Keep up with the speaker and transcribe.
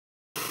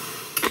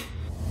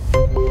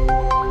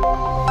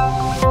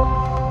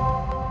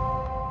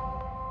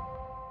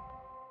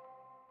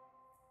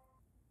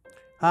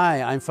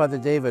Hi, I'm Father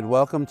David.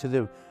 Welcome to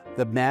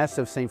the Mass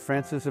of St.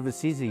 Francis of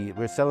Assisi.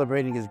 We're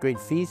celebrating his great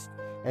feast,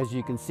 as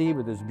you can see,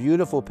 with this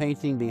beautiful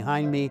painting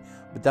behind me,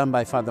 done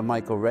by Father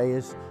Michael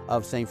Reyes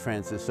of St.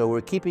 Francis. So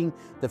we're keeping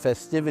the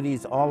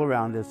festivities all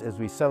around us as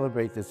we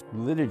celebrate this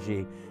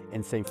liturgy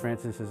in St.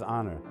 Francis's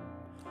honor.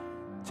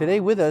 Today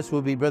with us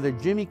will be Brother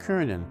Jimmy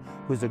Kernan,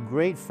 who's a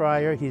great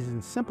friar. He's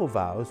in simple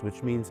vows,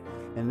 which means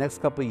in the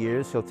next couple of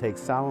years he'll take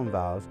solemn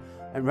vows.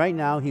 And right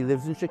now he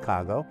lives in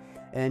Chicago,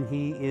 and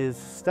he is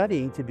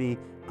studying to be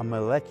a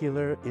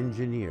molecular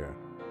engineer.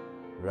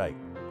 Right.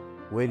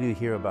 Wait till you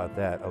hear about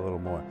that a little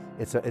more.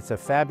 It's a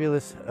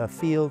fabulous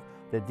field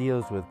that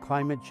deals with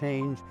climate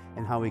change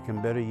and how we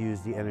can better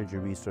use the energy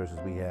resources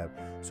we have.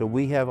 So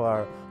we have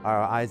our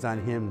eyes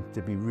on him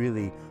to be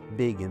really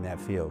big in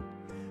that field.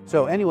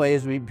 So anyway,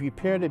 as we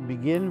prepare to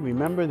begin,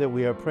 remember that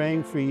we are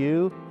praying for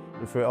you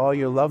and for all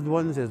your loved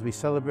ones as we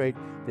celebrate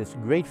this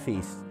great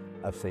feast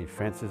of St.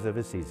 Francis of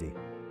Assisi.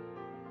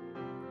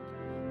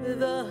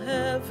 The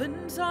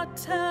heavens are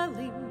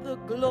telling the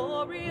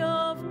glory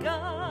of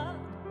God,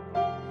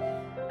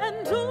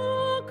 and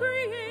all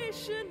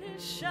creation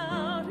is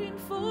shouting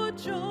for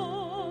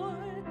joy.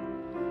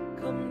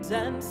 Come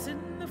dance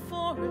in the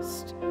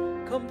forest,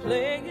 come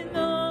play in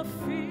the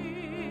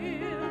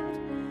field,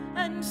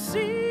 and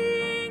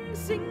sing,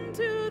 sing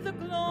to the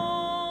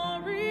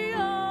glory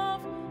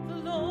of the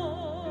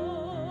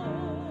Lord.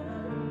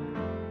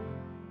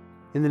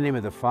 In the name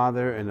of the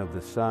Father, and of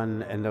the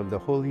Son, and of the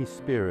Holy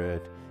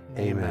Spirit,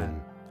 Amen.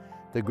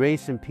 The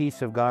grace and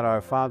peace of God our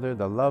Father,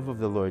 the love of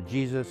the Lord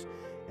Jesus,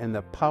 and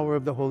the power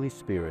of the Holy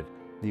Spirit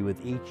be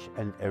with each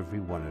and every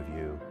one of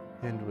you.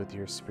 And with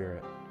your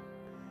spirit.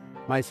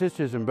 My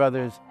sisters and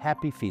brothers,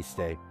 happy feast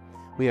day.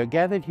 We are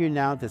gathered here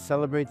now to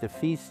celebrate the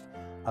feast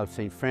of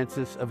St.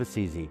 Francis of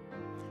Assisi,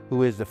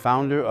 who is the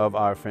founder of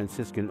our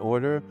Franciscan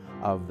order,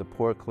 of the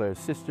Poor Clare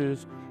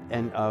Sisters,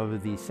 and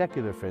of the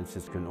secular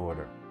Franciscan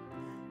order.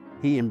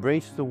 He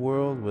embraced the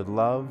world with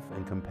love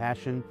and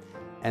compassion,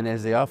 and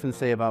as they often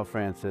say about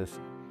Francis,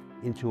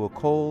 into a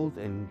cold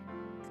and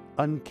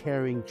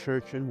uncaring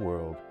church and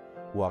world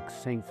walked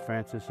St.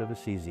 Francis of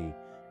Assisi,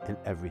 and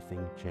everything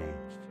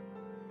changed.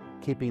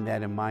 Keeping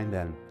that in mind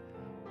then,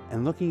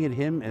 and looking at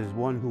him as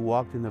one who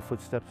walked in the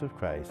footsteps of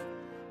Christ,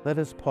 let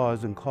us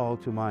pause and call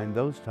to mind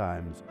those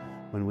times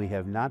when we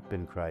have not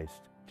been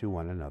Christ to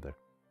one another.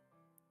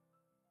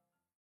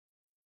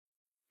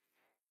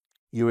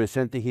 You were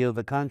sent to heal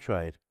the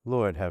contrite.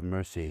 Lord, have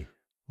mercy.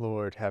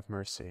 Lord, have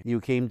mercy. You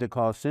came to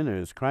call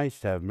sinners.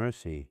 Christ, have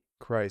mercy.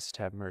 Christ,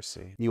 have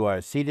mercy. You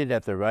are seated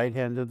at the right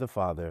hand of the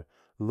Father.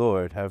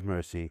 Lord, have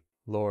mercy.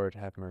 Lord,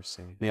 have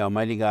mercy. May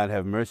Almighty God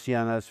have mercy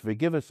on us,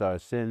 forgive us our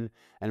sin,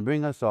 and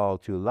bring us all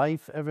to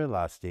life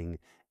everlasting.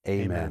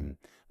 Amen. Amen.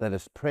 Let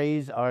us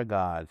praise our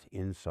God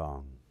in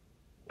song.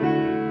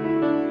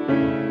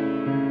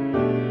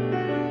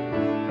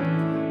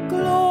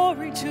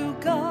 Glory to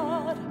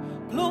God,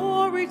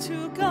 glory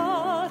to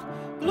God,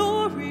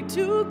 glory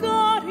to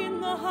God in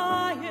the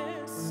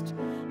highest,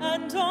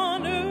 and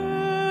on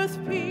earth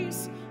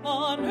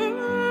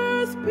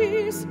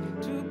peace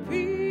to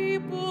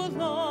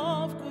people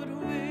of good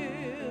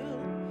will.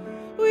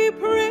 We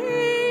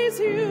praise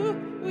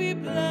you, we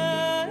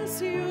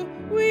bless you,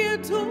 we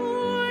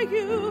adore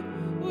you,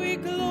 we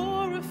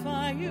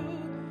glorify you,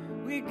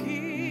 we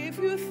give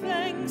you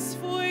thanks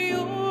for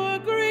your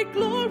great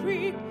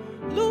glory,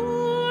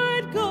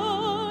 Lord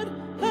God,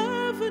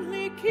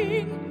 heavenly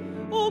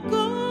King, O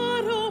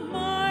God,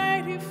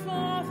 Almighty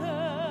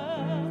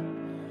Father,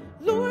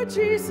 Lord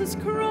Jesus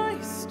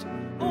Christ,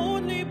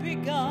 only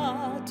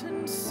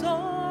begotten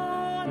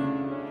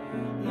Son,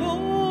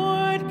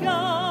 Lord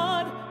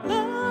God,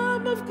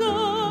 Lamb of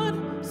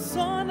God,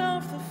 Son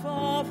of the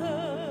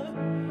Father,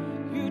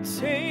 you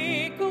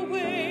take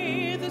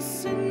away the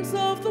sins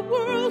of the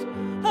world,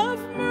 have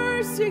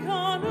mercy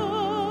on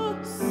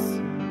us.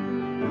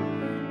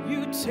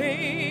 You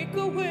take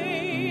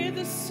away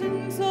the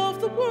sins of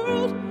the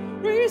world,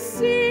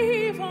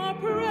 receive our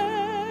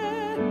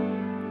prayer.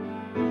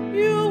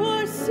 You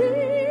are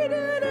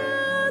seated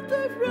at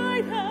the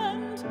right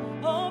hand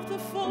of the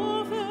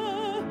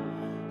Father,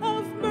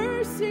 have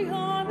mercy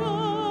on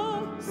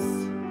us.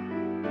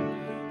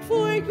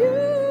 For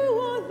you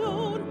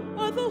alone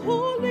are the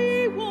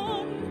Holy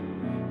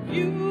One,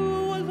 you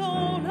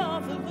alone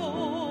are the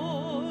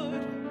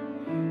Lord,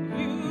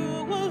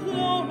 you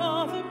alone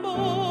are the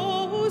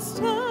Most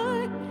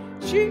High,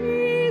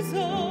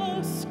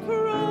 Jesus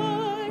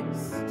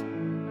Christ,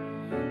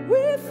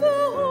 with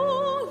the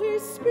Holy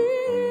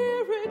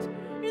Spirit,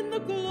 in the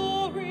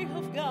glory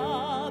of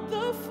God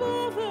the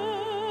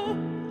Father.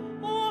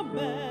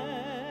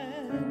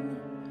 Amen.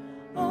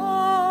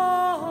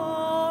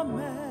 Amen.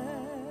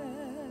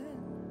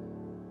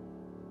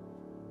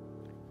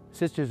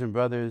 Sisters and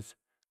brothers,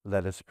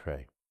 let us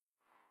pray.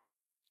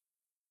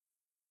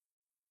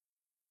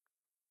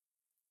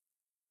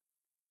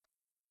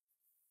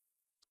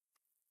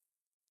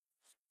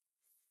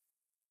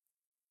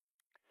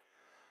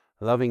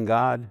 Loving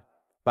God,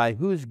 by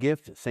whose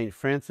gift St.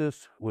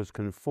 Francis was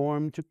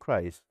conformed to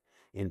Christ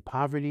in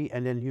poverty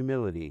and in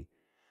humility,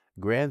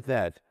 grant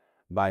that,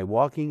 by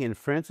walking in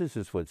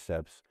Francis's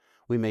footsteps,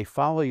 we may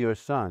follow your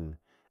Son,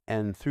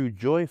 and through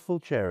joyful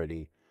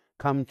charity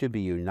come to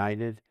be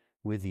united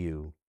with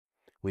you.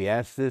 We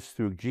ask this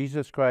through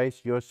Jesus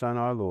Christ, your Son,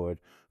 our Lord,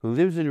 who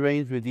lives and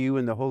reigns with you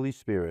in the Holy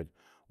Spirit,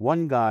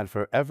 one God,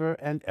 forever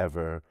and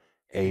ever.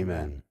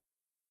 Amen.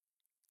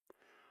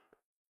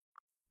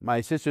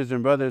 My sisters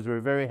and brothers,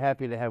 we're very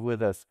happy to have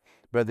with us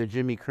Brother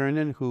Jimmy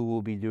Kernan, who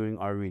will be doing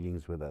our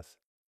readings with us.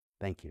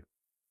 Thank you.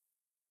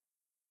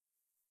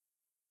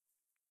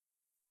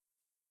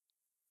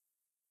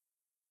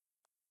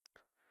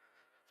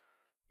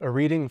 A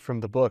reading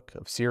from the book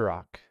of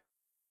Sirach.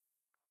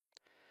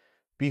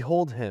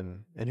 Behold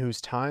him, in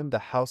whose time the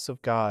house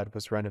of God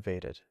was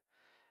renovated,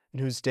 in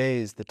whose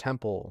days the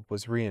temple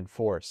was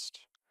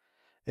reinforced.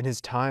 In his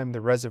time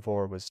the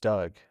reservoir was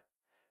dug,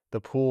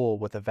 the pool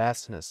with a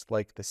vastness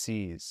like the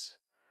seas.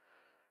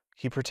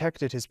 He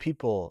protected his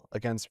people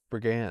against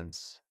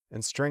brigands,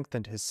 and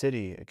strengthened his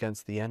city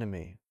against the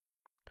enemy.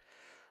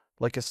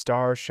 Like a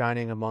star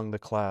shining among the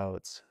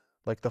clouds,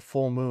 like the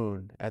full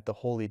moon at the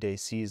holy day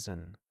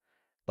season,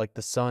 like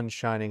the sun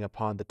shining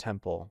upon the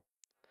temple,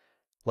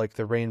 like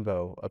the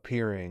rainbow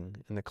appearing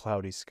in the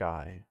cloudy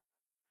sky.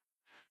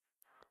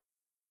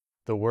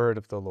 The word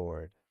of the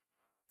Lord.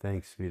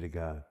 Thanks be to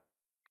God.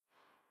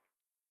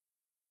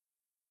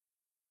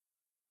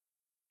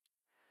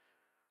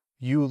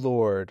 You,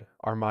 Lord,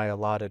 are my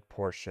allotted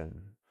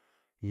portion.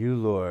 You,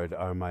 Lord,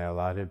 are my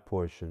allotted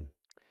portion.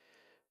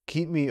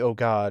 Keep me, O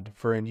God,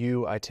 for in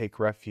you I take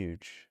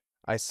refuge.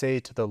 I say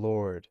to the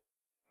Lord,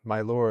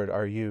 my Lord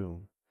are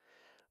you.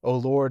 O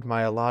Lord,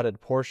 my allotted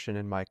portion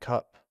and my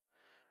cup.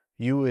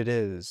 You it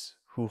is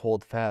who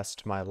hold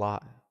fast my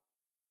lot.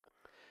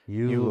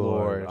 You,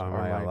 Lord, are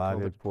my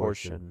allotted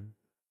portion.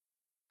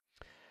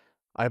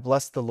 I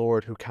bless the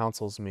Lord who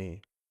counsels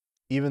me.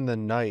 Even the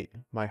night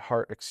my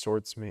heart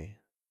exhorts me.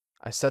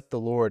 I set the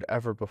Lord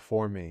ever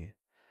before me.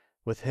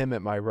 With him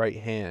at my right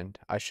hand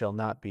I shall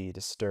not be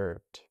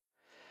disturbed.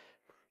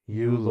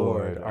 You,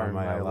 Lord, are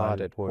my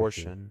allotted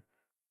portion.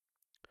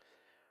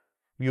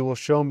 You will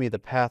show me the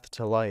path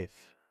to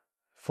life,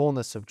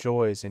 fullness of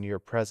joys in your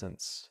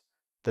presence,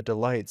 the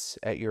delights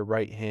at your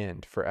right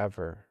hand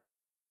forever.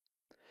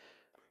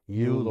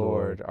 You,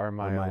 Lord, are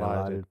my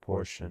allotted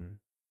portion.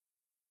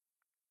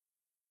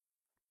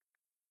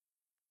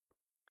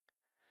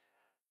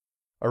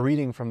 A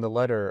reading from the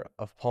letter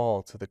of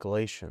Paul to the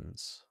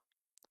Galatians.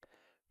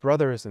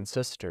 Brothers and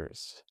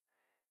sisters,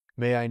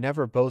 may I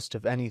never boast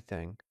of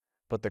anything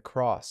but the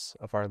cross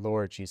of our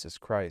Lord Jesus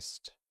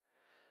Christ.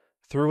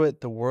 Through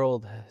it the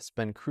world has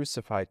been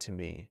crucified to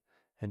me,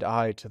 and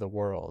I to the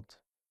world.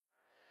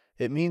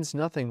 It means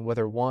nothing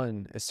whether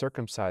one is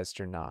circumcised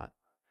or not.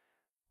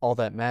 All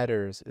that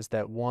matters is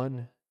that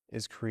one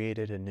is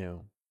created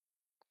anew.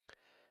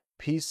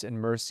 Peace and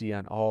mercy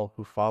on all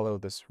who follow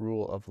this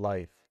rule of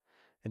life,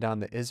 and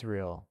on the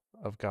Israel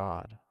of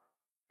God.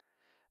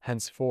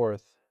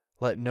 Henceforth,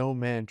 let no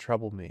man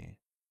trouble me,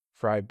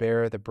 for I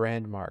bear the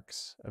brand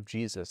marks of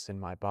Jesus in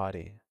my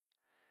body.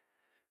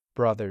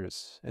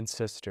 Brothers and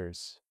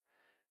sisters,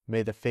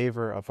 may the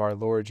favor of our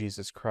Lord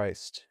Jesus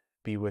Christ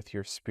be with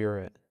your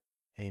spirit.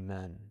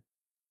 Amen.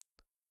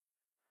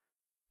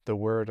 The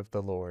word of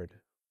the Lord.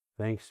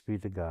 Thanks be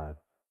to God.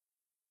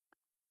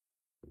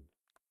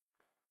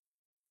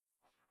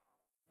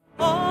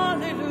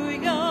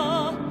 Alleluia,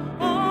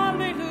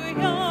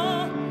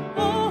 alleluia,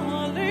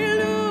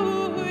 alleluia,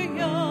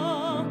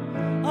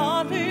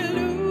 alleluia,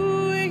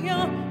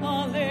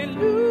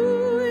 alleluia,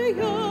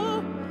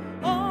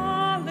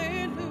 alleluia.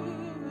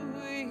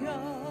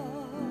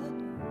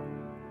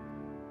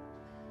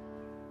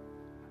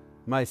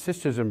 My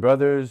sisters and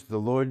brothers, the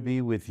Lord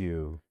be with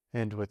you.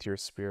 And with your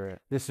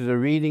spirit. This is a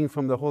reading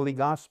from the Holy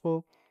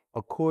Gospel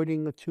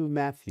according to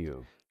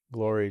Matthew.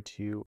 Glory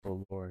to you,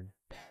 O Lord.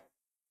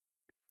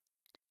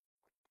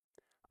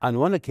 On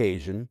one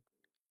occasion,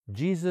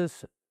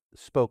 Jesus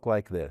spoke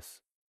like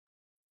this: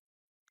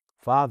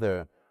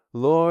 Father,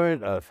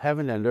 Lord of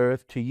heaven and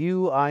earth, to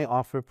you I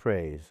offer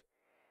praise,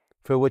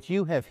 for what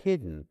you have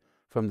hidden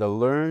from the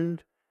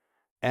learned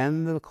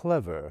and the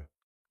clever,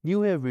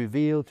 you have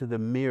revealed to the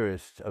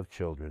merest of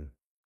children.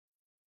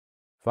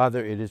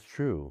 Father, it is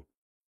true,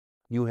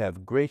 you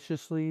have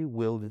graciously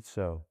willed it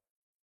so.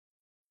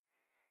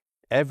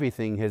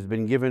 Everything has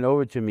been given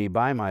over to me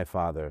by my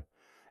Father,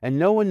 and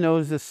no one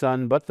knows the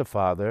Son but the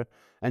Father,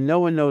 and no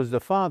one knows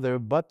the Father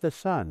but the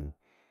Son,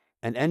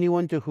 and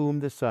anyone to whom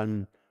the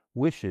Son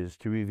wishes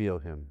to reveal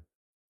him.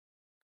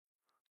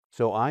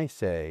 So I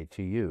say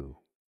to you,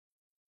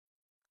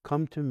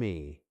 come to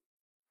me,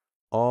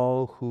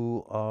 all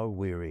who are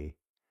weary,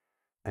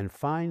 and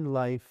find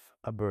life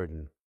a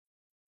burden.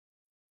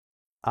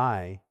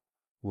 I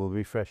will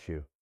refresh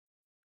you.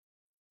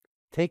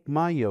 Take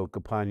my yoke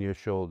upon your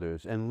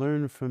shoulders and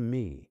learn from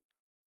me,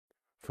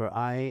 for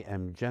I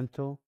am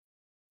gentle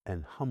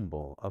and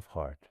humble of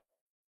heart.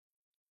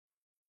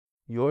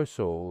 Your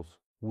souls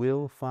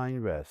will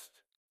find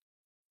rest,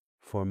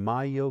 for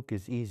my yoke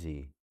is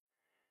easy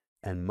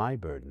and my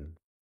burden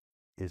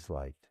is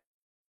light.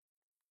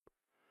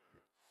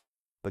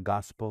 The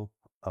Gospel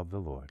of the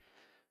Lord.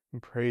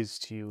 And praise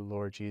to you,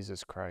 Lord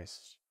Jesus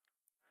Christ.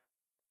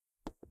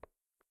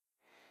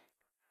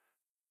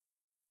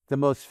 The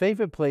most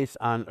favorite place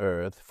on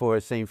earth for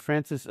St.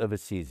 Francis of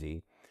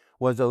Assisi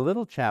was a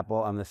little chapel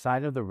on the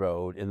side of the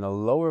road in the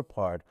lower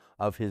part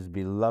of his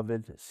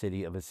beloved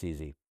city of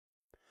Assisi.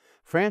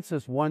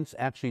 Francis once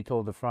actually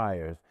told the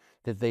friars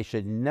that they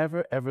should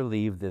never ever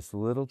leave this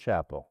little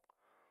chapel,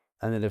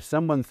 and that if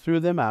someone threw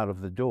them out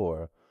of the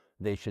door,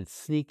 they should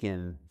sneak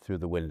in through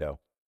the window.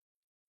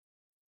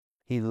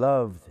 He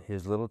loved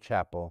his little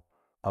chapel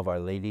of Our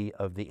Lady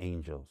of the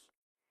Angels.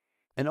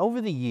 And over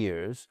the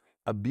years,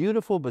 a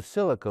beautiful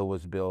basilica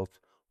was built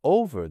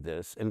over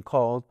this and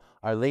called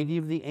Our Lady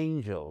of the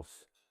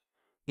Angels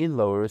in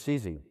Lower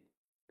Assisi.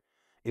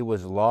 It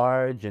was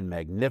large and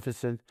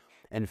magnificent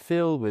and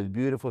filled with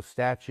beautiful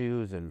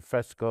statues and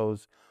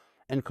frescoes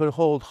and could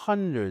hold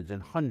hundreds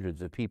and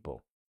hundreds of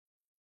people.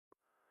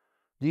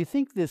 Do you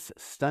think this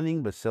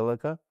stunning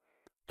basilica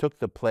took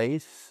the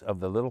place of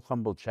the little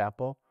humble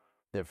chapel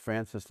that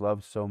Francis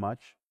loved so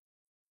much?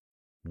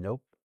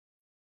 Nope.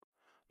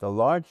 The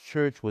large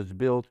church was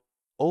built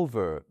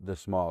over the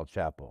small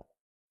chapel.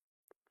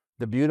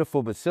 The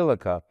beautiful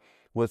basilica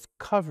was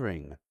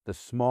covering the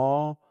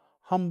small,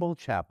 humble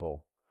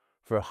chapel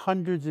for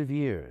hundreds of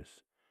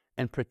years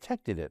and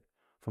protected it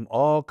from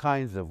all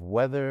kinds of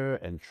weather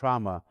and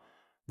trauma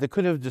that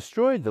could have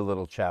destroyed the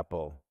little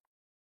chapel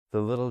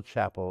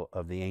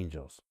of the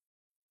angels.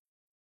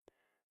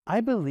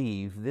 I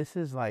believe this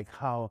is like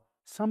how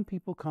some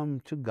people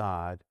come to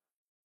God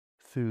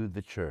through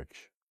the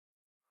church.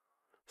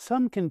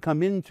 Some can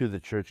come into the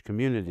church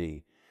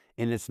community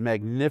in its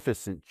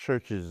magnificent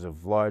churches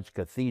of large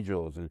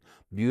cathedrals and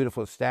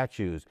beautiful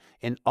statues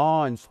and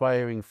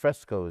awe-inspiring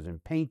frescoes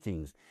and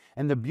paintings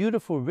and the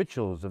beautiful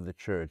rituals of the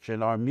church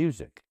and our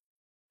music.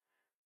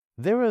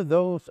 There are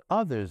those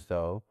others,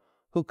 though,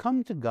 who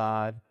come to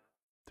God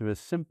through a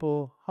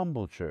simple,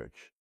 humble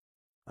church,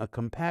 a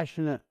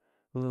compassionate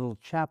little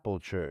chapel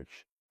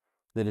church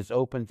that is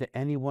open to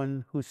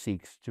anyone who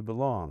seeks to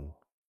belong,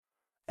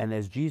 and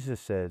as Jesus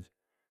said,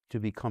 to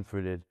be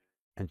comforted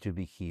and to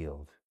be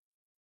healed,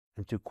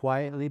 and to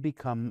quietly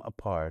become a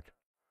part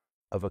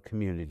of a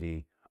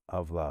community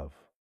of love.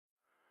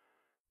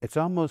 It's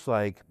almost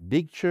like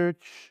big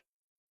church,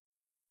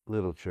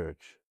 little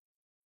church,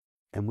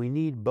 and we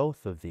need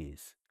both of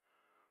these.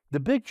 The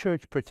big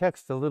church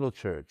protects the little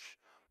church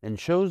and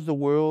shows the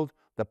world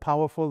the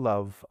powerful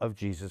love of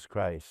Jesus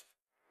Christ.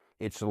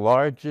 Its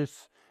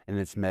largest and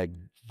its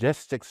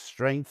majestic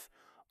strength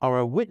are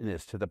a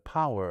witness to the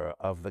power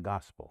of the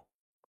gospel.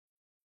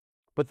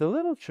 But the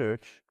little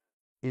church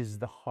is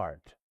the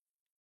heart.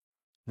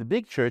 The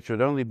big church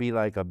would only be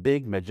like a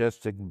big,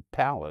 majestic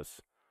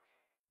palace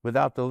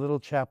without the little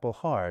chapel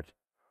heart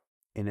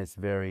in its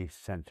very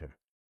center.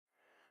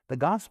 The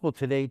gospel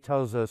today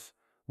tells us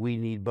we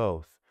need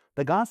both.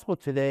 The gospel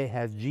today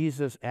has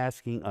Jesus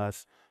asking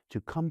us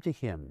to come to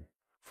him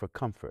for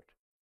comfort,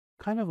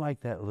 kind of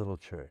like that little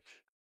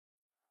church.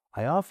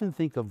 I often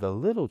think of the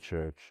little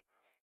church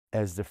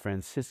as the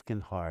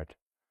Franciscan heart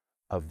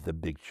of the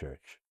big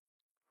church.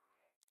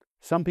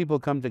 Some people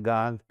come to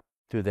God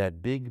through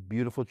that big,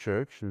 beautiful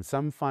church, and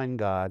some find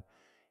God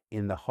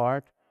in the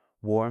heart,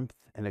 warmth,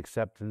 and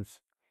acceptance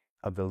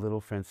of the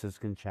little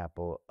Franciscan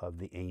chapel of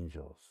the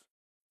angels,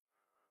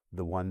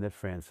 the one that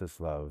Francis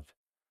loved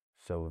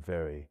so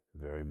very,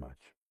 very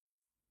much.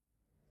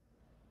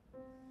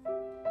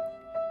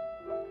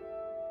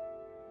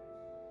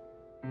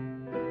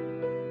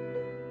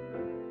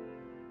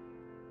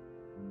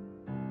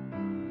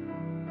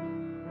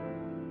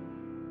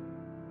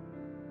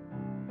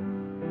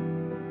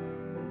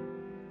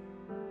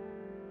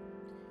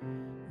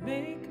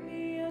 Make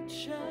me a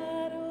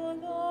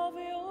channel of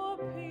your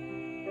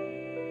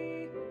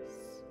peace.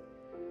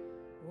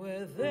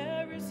 Where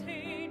there is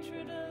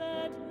hatred,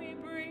 let me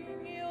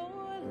bring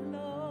your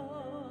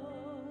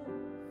love.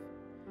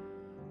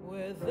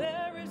 Where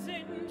there is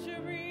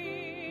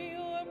injury,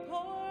 your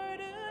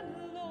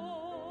pardon,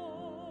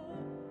 Lord.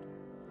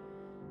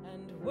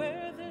 And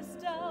where there's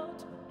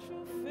doubt,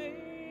 true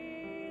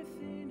faith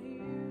in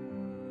you.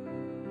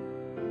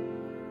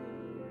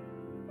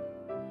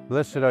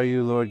 Blessed are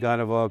you, Lord God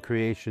of all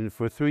creation,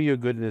 for through your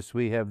goodness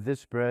we have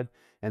this bread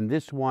and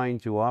this wine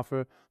to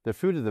offer, the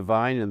fruit of the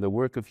vine and the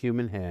work of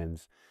human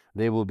hands.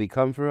 They will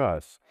become for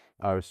us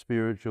our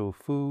spiritual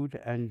food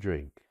and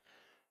drink.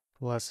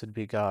 Blessed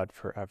be God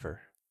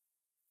forever.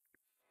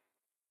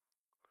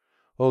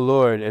 O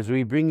Lord, as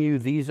we bring you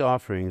these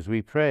offerings,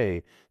 we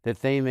pray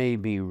that they may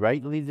be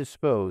rightly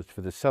disposed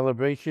for the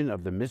celebration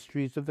of the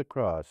mysteries of the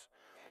cross,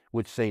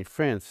 which St.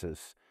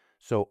 Francis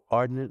so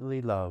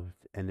ardently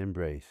loved and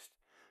embraced.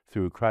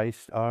 Through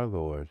Christ our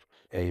Lord.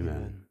 Amen.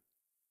 Amen.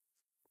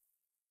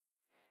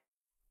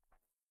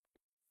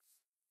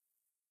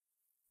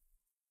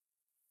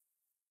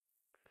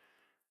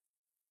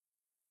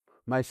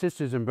 My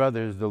sisters and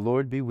brothers, the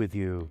Lord be with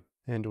you.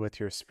 And with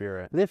your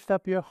spirit. Lift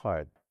up your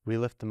heart. We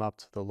lift them up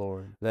to the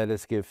Lord. Let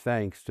us give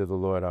thanks to the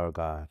Lord our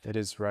God. It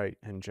is right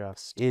and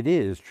just. It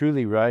is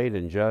truly right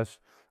and just,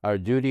 our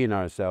duty and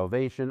our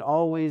salvation,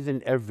 always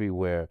and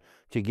everywhere,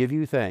 to give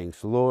you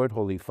thanks, Lord,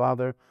 Holy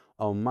Father,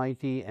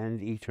 Almighty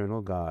and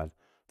eternal God,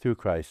 through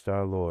Christ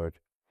our Lord.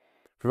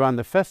 For on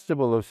the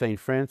festival of St.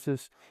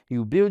 Francis,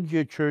 you bid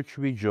your church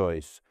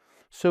rejoice.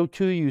 So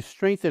too you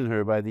strengthen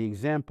her by the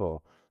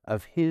example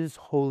of his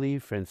holy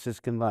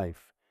Franciscan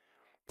life.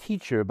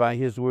 Teach her by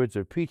his words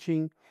of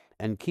preaching,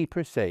 and keep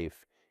her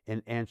safe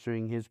in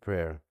answering his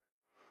prayer.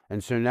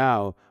 And so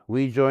now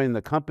we join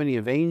the company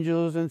of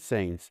angels and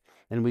saints,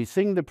 and we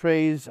sing the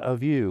praise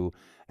of you,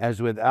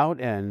 as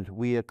without end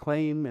we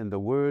acclaim in the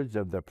words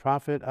of the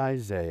prophet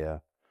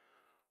Isaiah.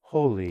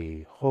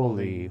 Holy,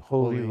 holy,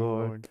 holy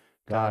Lord,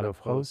 God of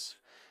hosts,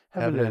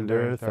 heaven and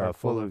earth are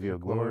full of your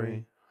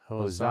glory.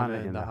 Hosanna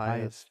in the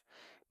highest.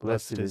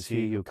 Blessed is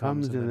he who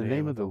comes in the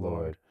name of the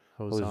Lord.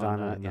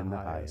 Hosanna in the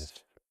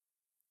highest.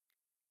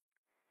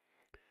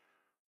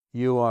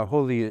 You are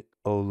holy,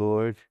 O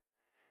Lord,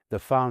 the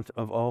fount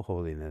of all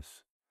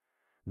holiness.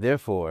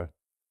 Therefore,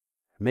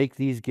 make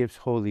these gifts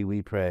holy,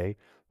 we pray,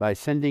 by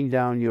sending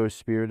down your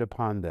Spirit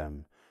upon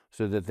them,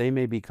 so that they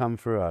may become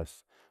for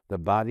us the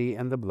body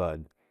and the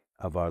blood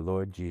of our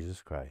Lord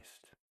Jesus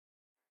Christ.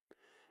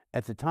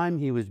 At the time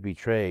he was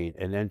betrayed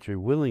and entered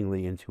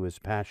willingly into his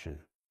passion,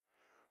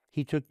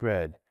 he took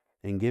bread,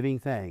 and giving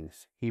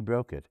thanks, he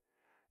broke it,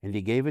 and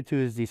he gave it to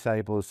his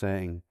disciples,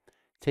 saying,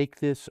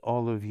 Take this,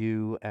 all of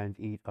you, and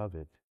eat of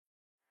it.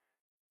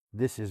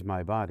 This is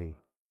my body,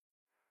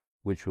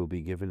 which will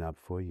be given up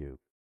for you.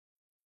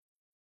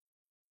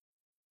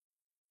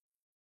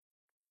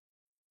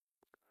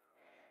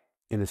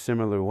 In a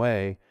similar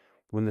way,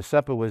 when the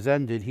supper was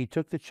ended, he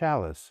took the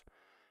chalice.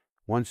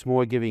 Once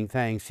more giving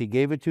thanks, he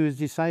gave it to his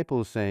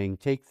disciples, saying,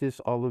 Take this,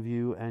 all of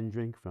you, and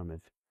drink from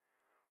it.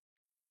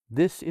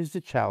 This is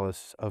the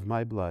chalice of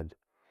my blood,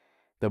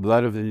 the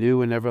blood of the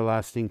new and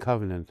everlasting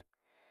covenant.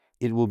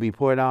 It will be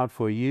poured out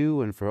for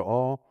you and for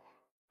all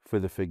for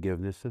the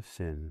forgiveness of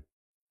sin.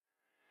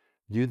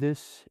 Do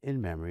this in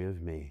memory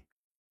of me.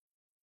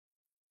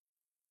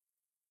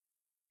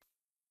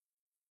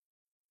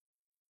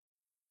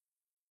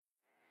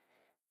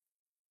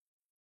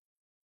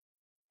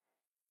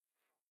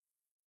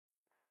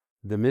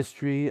 The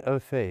mystery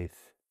of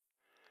faith.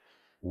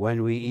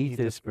 When we eat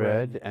this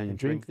bread and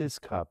drink this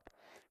cup,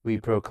 we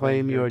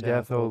proclaim your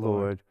death, O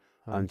Lord,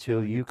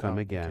 until you come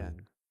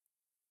again.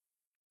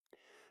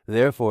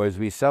 Therefore, as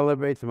we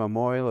celebrate the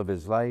memorial of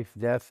his life,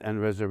 death,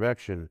 and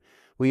resurrection,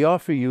 we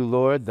offer you,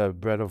 Lord, the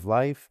bread of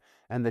life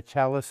and the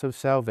chalice of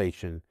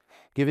salvation,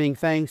 giving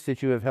thanks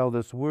that you have held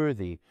us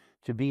worthy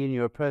to be in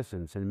your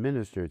presence and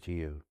minister to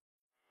you.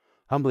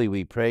 Humbly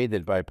we pray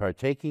that by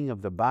partaking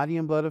of the body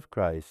and blood of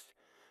Christ,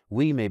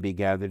 we may be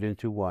gathered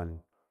into one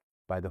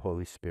by the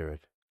Holy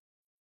Spirit.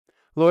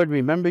 Lord,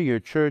 remember your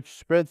church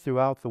spread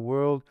throughout the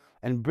world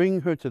and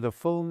bring her to the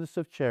fullness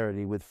of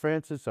charity with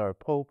Francis our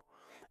Pope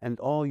and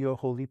all your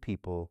holy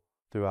people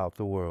throughout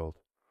the world.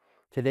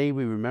 Today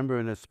we remember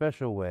in a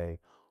special way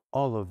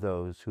all of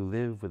those who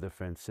live with a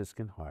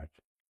Franciscan heart.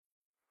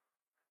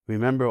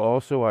 Remember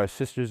also our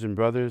sisters and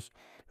brothers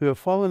who have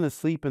fallen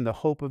asleep in the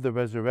hope of the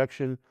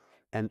resurrection,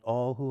 and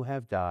all who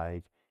have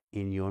died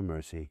in your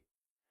mercy.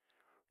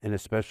 In a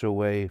special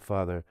way,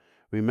 Father,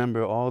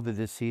 remember all the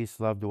deceased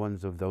loved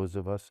ones of those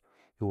of us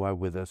who are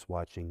with us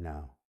watching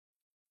now.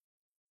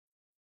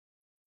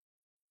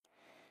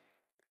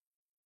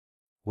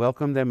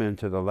 Welcome them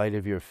into the light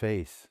of your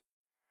face.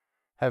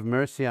 Have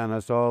mercy on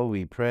us all,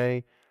 we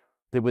pray,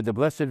 that with the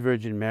Blessed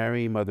Virgin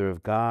Mary, Mother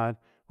of God,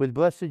 with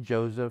Blessed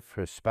Joseph,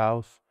 her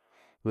spouse,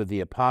 with the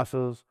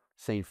apostles,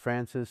 St.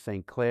 Francis,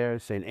 St. Clare,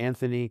 St.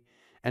 Anthony,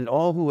 and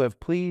all who have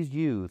pleased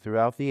you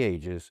throughout the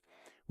ages,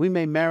 we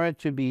may merit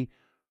to be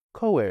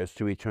co-heirs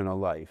to eternal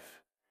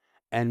life,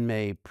 and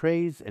may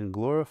praise and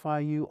glorify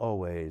you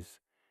always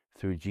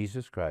through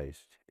Jesus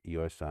Christ,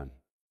 your Son.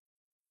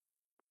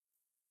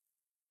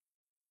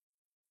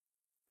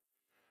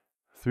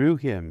 Through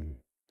him,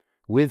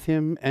 with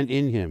him, and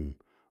in him,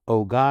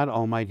 O God,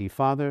 Almighty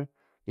Father,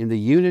 in the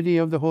unity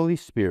of the Holy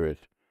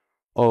Spirit,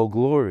 all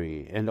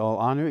glory and all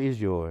honor is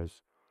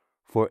yours,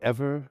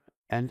 forever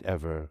and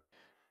ever.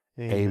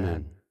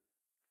 Amen.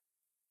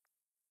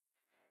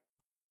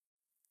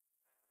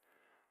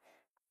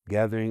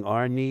 Gathering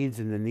our needs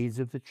and the needs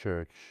of the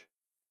Church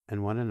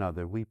and one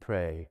another, we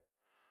pray,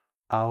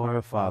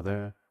 Our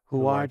Father,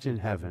 who art in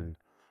heaven,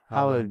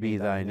 hallowed be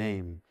thy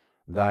name.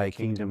 Thy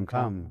kingdom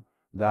come,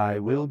 thy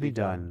will be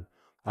done,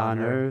 on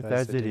earth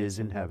as it is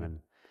in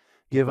heaven.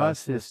 Give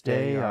us this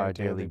day our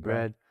daily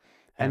bread,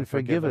 and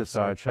forgive us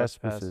our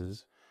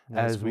trespasses,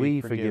 as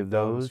we forgive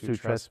those who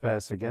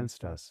trespass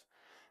against us.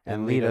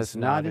 And lead us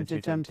not into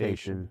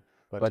temptation,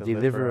 but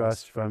deliver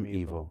us from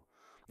evil.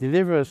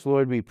 Deliver us,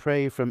 Lord, we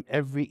pray, from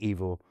every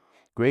evil.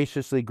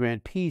 Graciously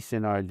grant peace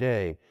in our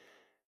day,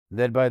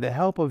 that by the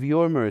help of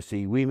your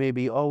mercy we may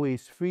be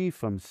always free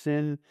from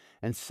sin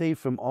and safe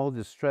from all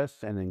distress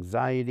and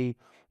anxiety,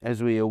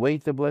 as we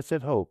await the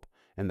blessed hope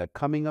and the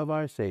coming of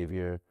our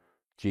Savior,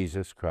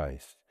 Jesus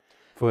Christ.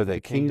 For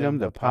the kingdom,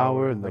 the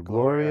power, and the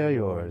glory are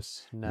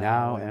yours,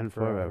 now and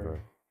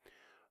forever.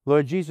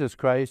 Lord Jesus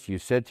Christ, you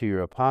said to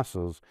your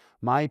apostles,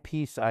 my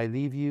peace I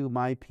leave you,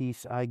 my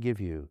peace I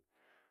give you.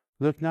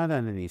 Look not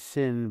on any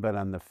sin, but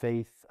on the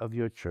faith of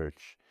your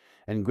church,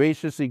 and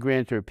graciously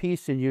grant her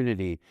peace and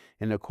unity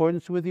in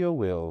accordance with your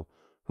will,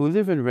 who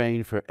live and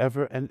reign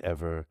forever and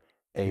ever.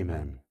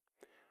 Amen.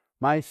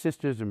 My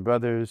sisters and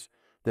brothers,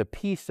 the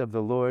peace of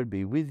the Lord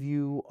be with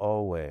you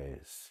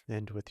always.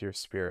 And with your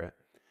spirit.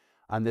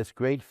 On this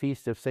great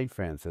feast of St.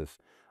 Francis,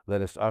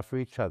 let us offer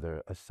each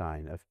other a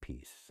sign of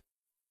peace.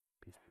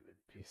 Peace be with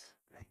you. Peace.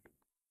 Thank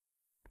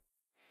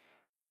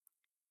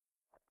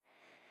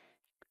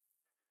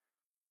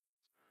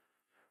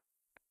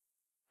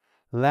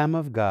you. Lamb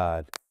of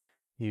God,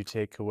 You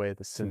take away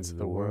the sins of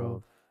the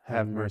world.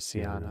 Have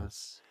mercy on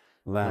us.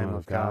 Lamb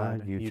of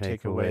God, you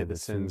take away the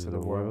sins of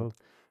the world.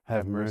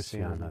 Have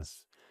mercy on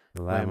us.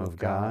 Lamb of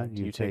God,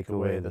 you take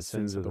away the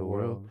sins of the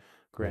world.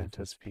 Grant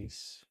us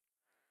peace.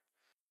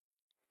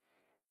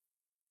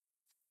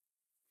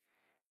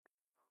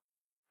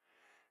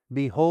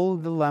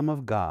 Behold the Lamb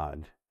of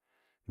God.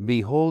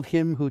 Behold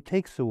him who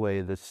takes away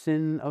the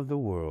sin of the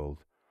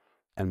world.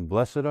 And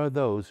blessed are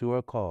those who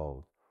are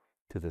called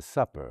to the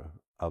supper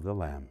of the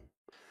Lamb.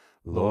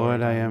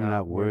 Lord, I am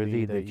not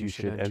worthy that you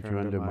should enter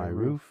under my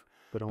roof,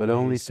 but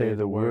only say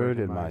the word,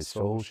 and my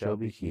soul shall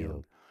be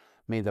healed.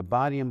 May the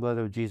body and blood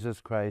of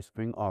Jesus Christ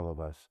bring all of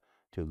us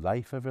to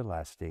life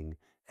everlasting.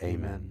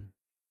 Amen.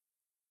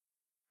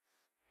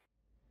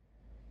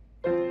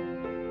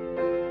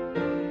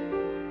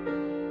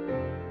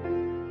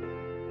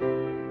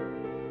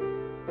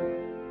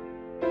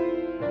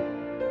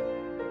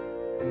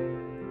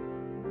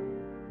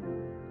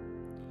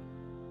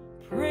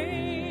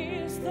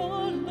 Praise the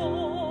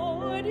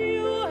Lord,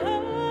 you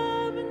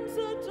heavens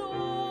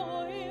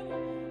adore him.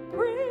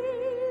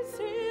 Praise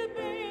him,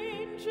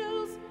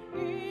 angels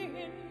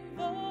in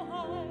the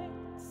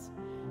heights.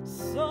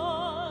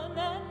 Sun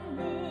and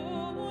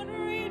moon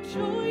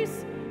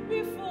rejoice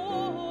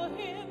before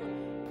him.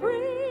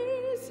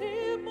 Praise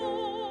him,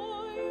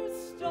 all you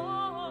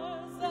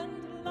stars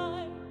and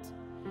light.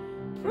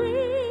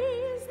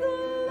 Praise the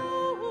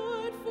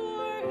Lord,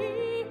 for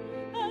he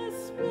has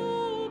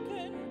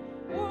spoken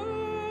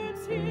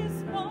words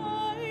his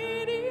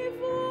mighty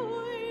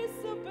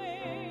voice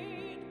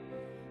obeyed,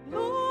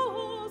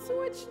 laws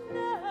which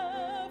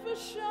never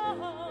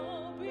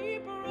shall be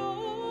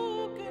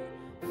broken,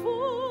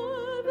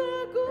 for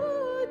the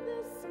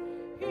goodness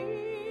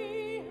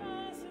he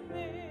has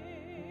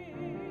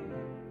made.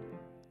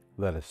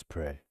 Let us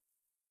pray.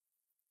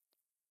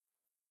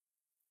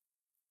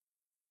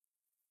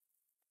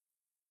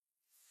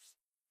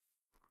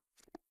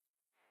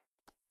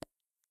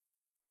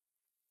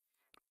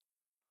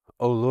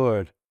 O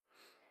Lord,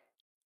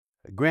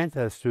 grant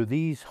us through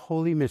these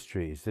holy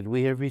mysteries that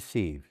we have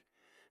received,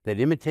 that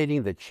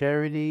imitating the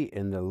charity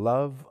and the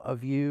love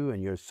of you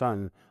and your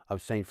Son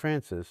of St.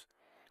 Francis,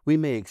 we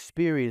may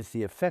experience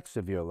the effects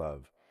of your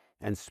love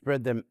and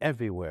spread them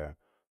everywhere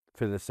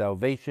for the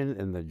salvation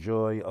and the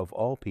joy of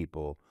all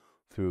people,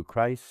 through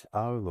Christ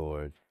our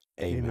Lord.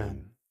 Amen.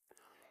 Amen.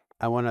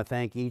 I want to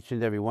thank each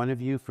and every one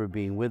of you for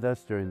being with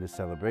us during this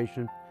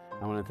celebration.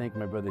 I want to thank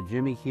my brother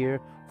Jimmy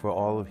here for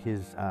all of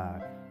his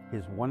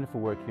wonderful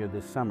work here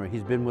this summer.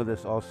 He's been with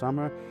us all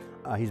summer.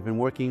 He's been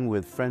working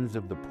with Friends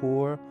of the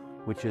Poor,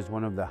 which is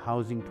one of the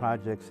housing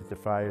projects that the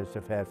Friars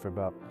have had for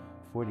about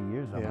 40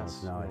 years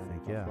almost now, I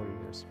think, yeah. 40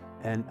 years.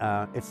 And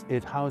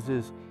it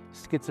houses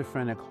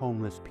schizophrenic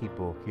homeless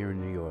people here in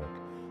New York.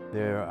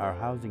 There are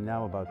housing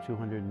now about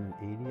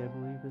 280, I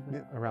believe, is it?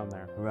 Yeah, around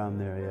there. Around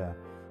there, yeah.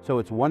 So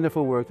it's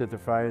wonderful work that the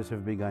Friars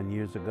have begun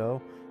years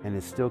ago and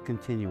is still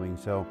continuing.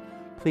 So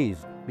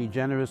please be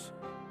generous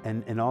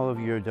in all of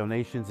your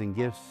donations and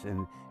gifts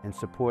and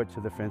support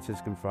to the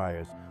Franciscan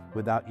Friars.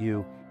 Without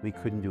you, we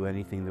couldn't do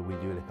anything that we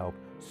do to help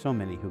so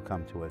many who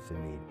come to us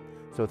in need.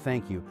 So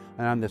thank you.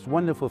 And on this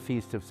wonderful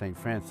feast of St.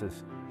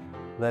 Francis,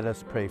 let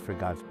us pray for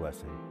God's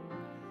blessing.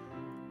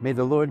 May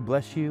the Lord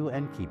bless you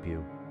and keep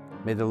you.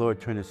 May the Lord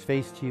turn his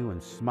face to you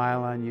and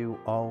smile on you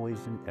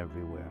always and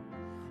everywhere.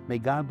 May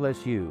God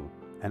bless you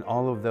and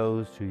all of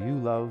those who you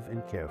love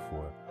and care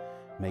for.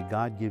 May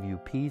God give you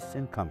peace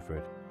and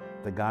comfort,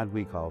 the God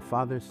we call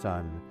Father,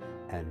 Son,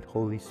 and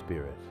Holy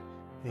Spirit.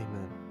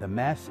 Amen. The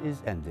Mass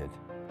is ended.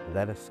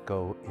 Let us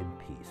go in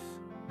peace.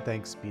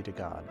 Thanks be to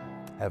God.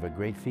 Have a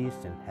great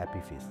feast and happy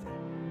feasting.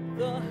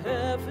 The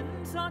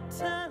heavens are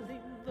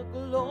telling the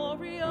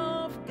glory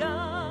of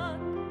God,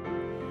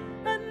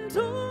 and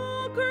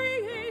all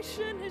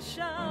creation is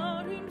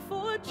shouting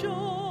for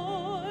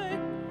joy.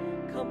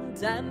 Come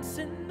dance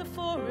in the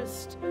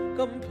forest,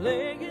 come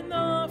play in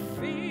the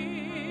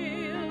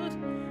field,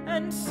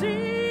 and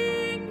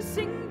sing,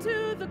 sing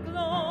to the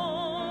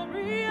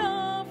glory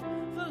of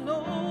the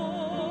Lord.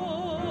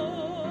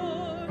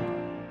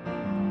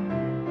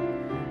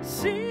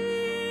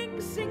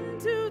 Sing, sing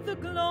to the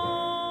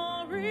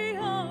glory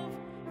of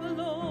the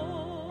Lord.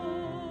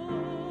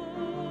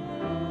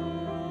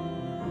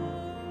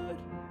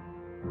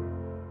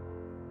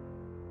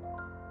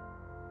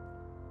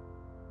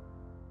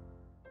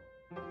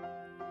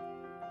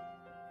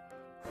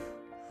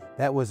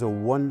 That was a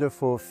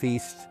wonderful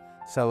feast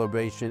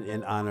celebration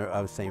in honor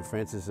of St.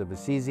 Francis of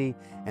Assisi,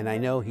 and I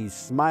know he's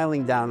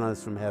smiling down on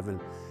us from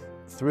heaven,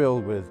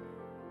 thrilled with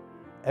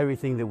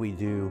everything that we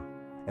do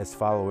as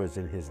followers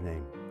in his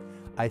name.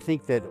 I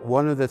think that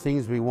one of the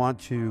things we want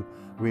to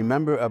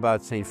remember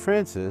about St.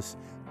 Francis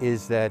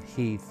is that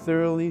he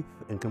thoroughly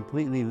and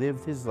completely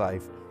lived his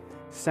life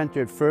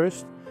centered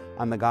first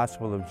on the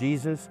gospel of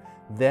Jesus,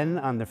 then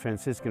on the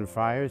Franciscan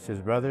Friars, his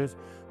brothers,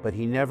 but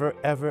he never,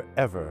 ever,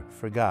 ever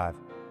forgot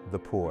the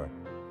poor.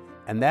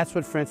 And that's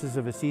what Francis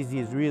of Assisi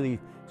is really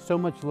so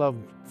much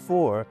loved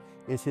for,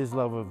 is his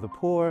love of the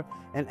poor,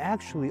 and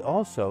actually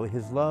also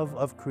his love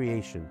of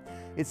creation.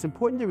 It's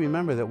important to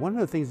remember that one of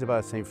the things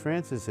about St.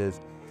 Francis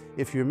is,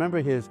 if you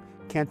remember his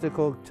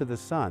Canticle to the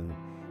Sun,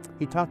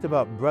 he talked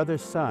about brother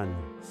sun,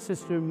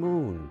 sister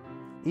moon,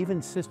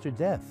 even sister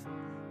death,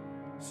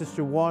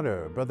 sister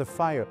water, brother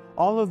fire,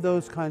 all of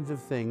those kinds of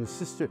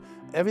things.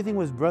 Everything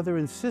was brother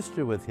and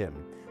sister with him,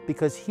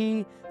 because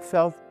he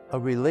felt a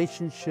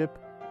relationship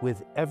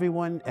with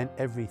everyone and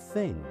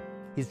everything.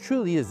 He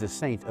truly is the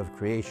saint of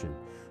creation.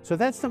 So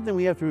that's something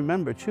we have to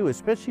remember too,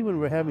 especially when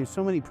we're having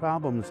so many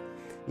problems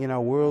in our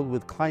world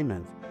with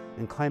climate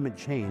and climate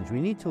change.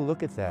 We need to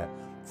look at that.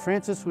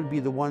 Francis would be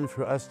the one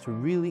for us to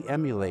really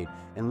emulate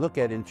and look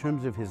at in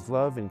terms of his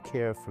love and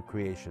care for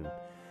creation,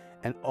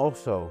 and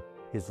also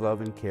his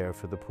love and care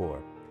for the poor.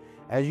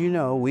 As you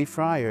know, we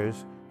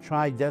friars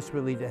try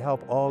desperately to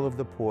help all of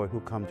the poor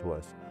who come to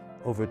us.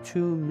 Over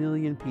 2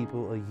 million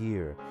people a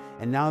year.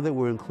 And now that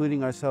we're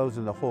including ourselves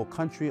in the whole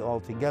country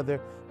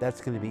altogether,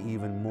 that's going to be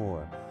even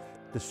more.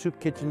 The soup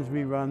kitchens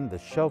we run, the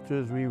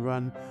shelters we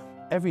run,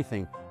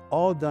 everything,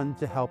 all done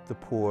to help the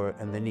poor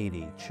and the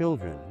needy,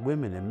 children,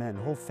 women and men,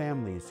 whole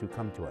families who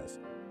come to us.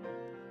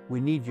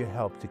 We need your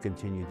help to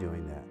continue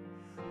doing that.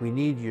 We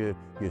need your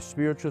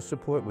spiritual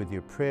support with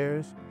your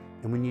prayers,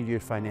 and we need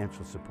your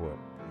financial support.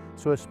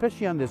 So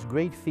especially on this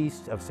great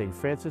feast of St.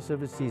 Francis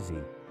of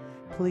Assisi,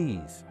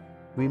 please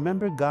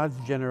remember God's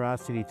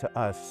generosity to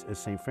us as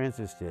St.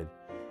 Francis did,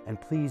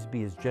 and please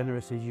be as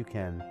generous as you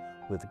can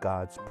with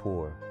God's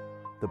poor,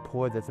 the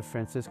poor that the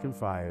Franciscan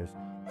Friars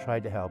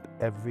tried to help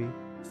every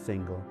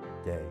single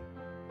day.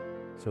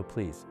 So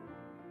please,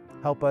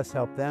 help us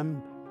help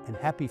them, and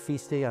happy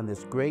feast day on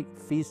this great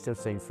feast of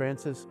St.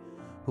 Francis,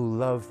 who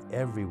loved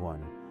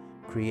everyone,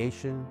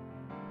 creation,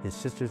 his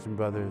sisters and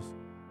brothers,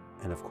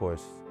 and of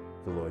course,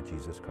 the Lord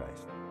Jesus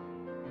Christ.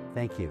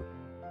 Thank you.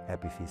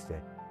 Happy feast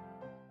day.